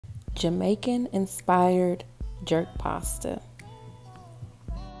Jamaican inspired jerk pasta.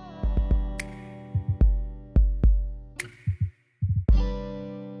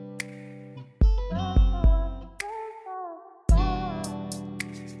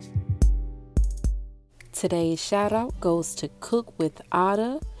 Today's shout out goes to Cook with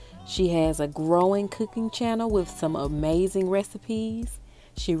Ada. She has a growing cooking channel with some amazing recipes.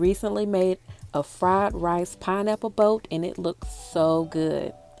 She recently made a fried rice pineapple boat and it looks so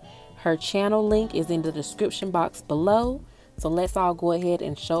good. Her channel link is in the description box below, so let's all go ahead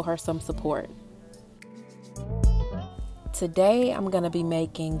and show her some support. Today I'm going to be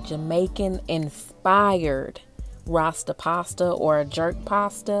making Jamaican inspired Rasta pasta or jerk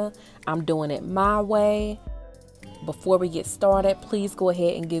pasta. I'm doing it my way. Before we get started, please go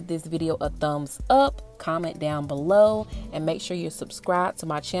ahead and give this video a thumbs up, comment down below, and make sure you're subscribed to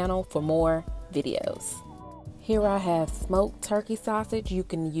my channel for more videos. Here I have smoked turkey sausage. You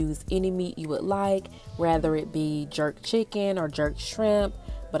can use any meat you would like, whether it be jerk chicken or jerk shrimp,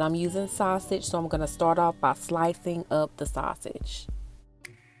 but I'm using sausage, so I'm going to start off by slicing up the sausage.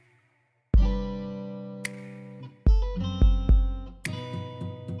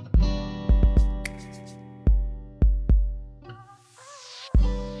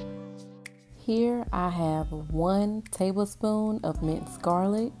 Here I have 1 tablespoon of minced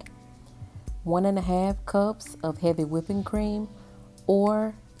garlic, 1.5 cups of heavy whipping cream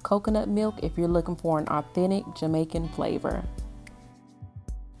or coconut milk if you're looking for an authentic Jamaican flavor,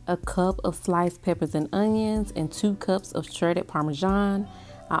 a cup of sliced peppers and onions, and 2 cups of shredded Parmesan.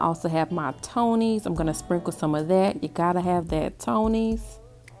 I also have my Tony's. I'm going to sprinkle some of that. You gotta have that Tony's.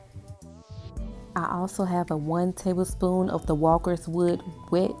 I also have a 1 tablespoon of the Walker's Wood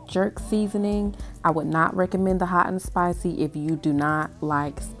wet jerk seasoning. I would not recommend the hot and spicy if you do not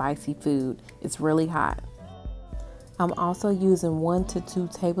like spicy food. It's really hot. I'm also using 1 to 2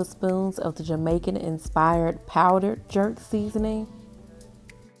 tablespoons of the Jamaican inspired powdered jerk seasoning.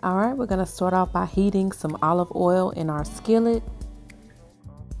 Alright, we're going to start off by heating some olive oil in our skillet.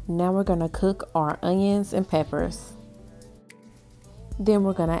 Now we're going to cook our onions and peppers. Then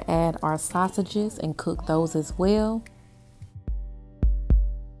we're going to add our sausages and cook those as well.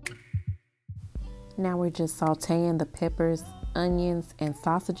 Now we're just sauteing the peppers, onions, and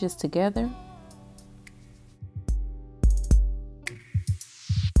sausages together.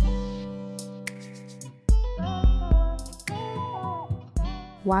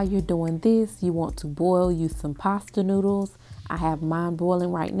 While you're doing this, you want to boil you some pasta noodles. I have mine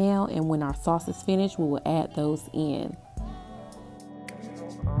boiling right now, and when our sauce is finished, we will add those in.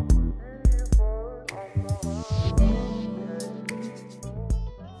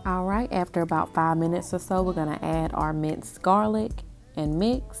 Alright, after about 5 minutes or so, we're going to add our minced garlic and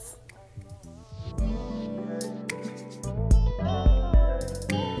mix.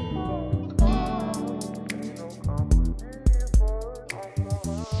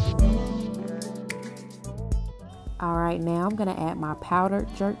 Alright, now I'm going to add my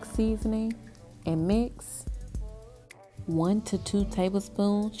powdered jerk seasoning and mix. 1 to 2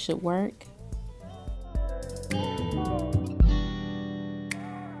 tablespoons should work.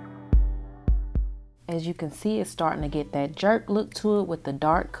 As you can see, it's starting to get that jerk look to it with the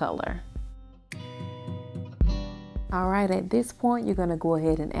dark color. Alright, at this point, you're going to go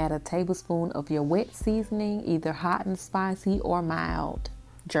ahead and add a tablespoon of your wet seasoning, either hot and spicy or mild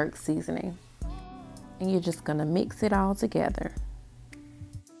jerk seasoning. And you're just going to mix it all together.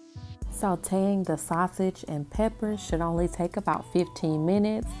 Sauteing the sausage and peppers should only take about 15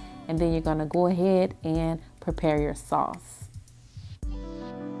 minutes, and then you're going to go ahead and prepare your sauce.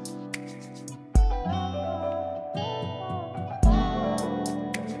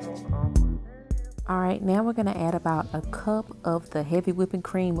 Alright, now we're going to add about a cup of the heavy whipping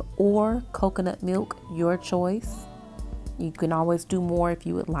cream or coconut milk, your choice. You can always do more if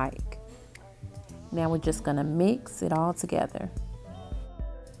you would like. Now we're just going to mix it all together.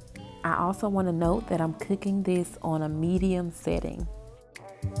 I also want to note that I'm cooking this on a medium setting.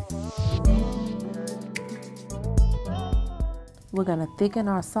 We're going to thicken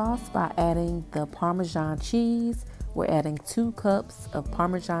our sauce by adding the Parmesan cheese. We're adding 2 cups of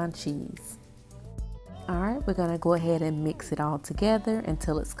Parmesan cheese. Alright, we're going to go ahead and mix it all together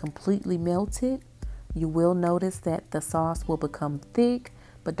until it's completely melted. You will notice that the sauce will become thick,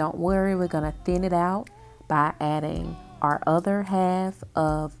 but don't worry, we're going to thin it out by adding our other half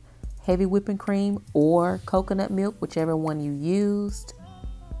of heavy whipping cream or coconut milk, whichever one you used.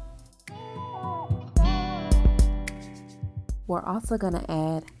 We're also going to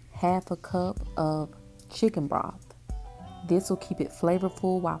add half a cup of chicken broth. This will keep it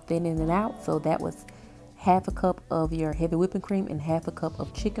flavorful while thinning it out, so that was half a cup of your heavy whipping cream and half a cup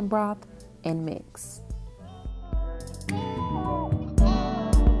of chicken broth and mix.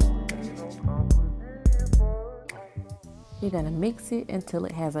 You're going to mix it until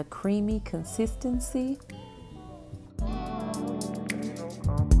it has a creamy consistency.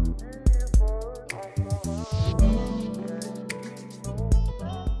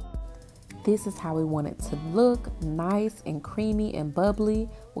 This is how we want it to look, nice and creamy and bubbly.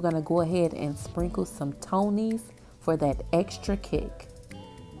 We're going to go ahead and sprinkle some Tony's for that extra kick.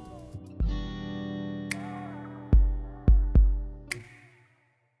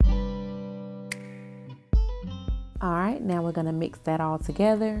 Alright, now we're going to mix that all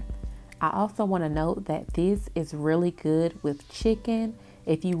together. I also want to note that this is really good with chicken.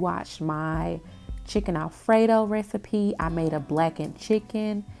 If you watched my chicken Alfredo recipe, I made a blackened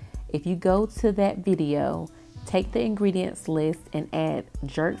chicken. If you go to that video, take the ingredients list and add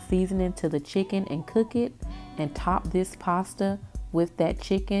jerk seasoning to the chicken and cook it, and top this pasta with that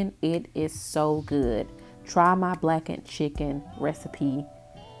chicken. It is so good. Try my blackened chicken recipe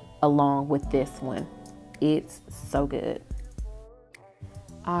along with this one. It's so good.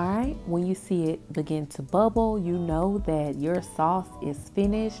 Alright, when you see it begin to bubble, you know that your sauce is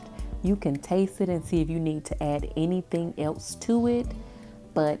finished. You can taste it and see if you need to add anything else to it,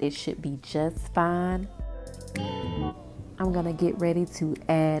 but it should be just fine. I'm gonna get ready to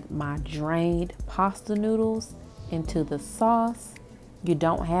add my drained pasta noodles into the sauce. You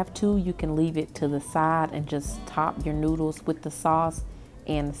don't have to, you can leave it to the side and just top your noodles with the sauce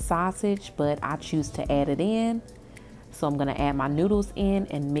and sausage, but I choose to add it in. So I'm gonna add my noodles in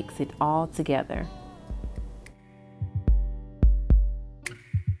and mix it all together.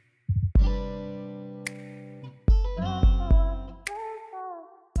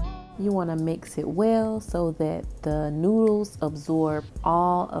 You want to mix it well so that the noodles absorb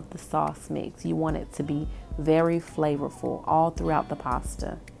all of the sauce mix. You want it to be very flavorful all throughout the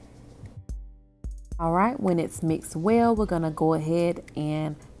pasta. Alright, when it's mixed well, we're going to go ahead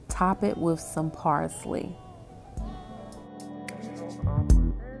and top it with some parsley.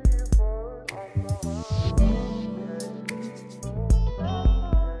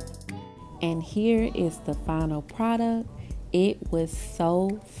 And here is the final product. It was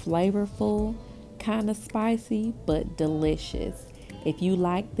so flavorful, kind of spicy, but delicious. If you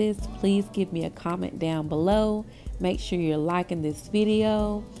like this, please give me a comment down below. Make sure you're liking this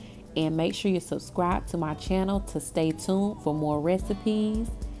video and make sure you subscribe to my channel to stay tuned for more recipes.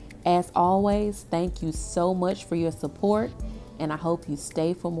 As always, thank you so much for your support and I hope you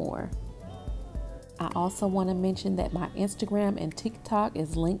stay for more. I also want to mention that my Instagram and TikTok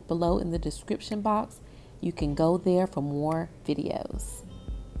is linked below in the description box. You can go there for more videos.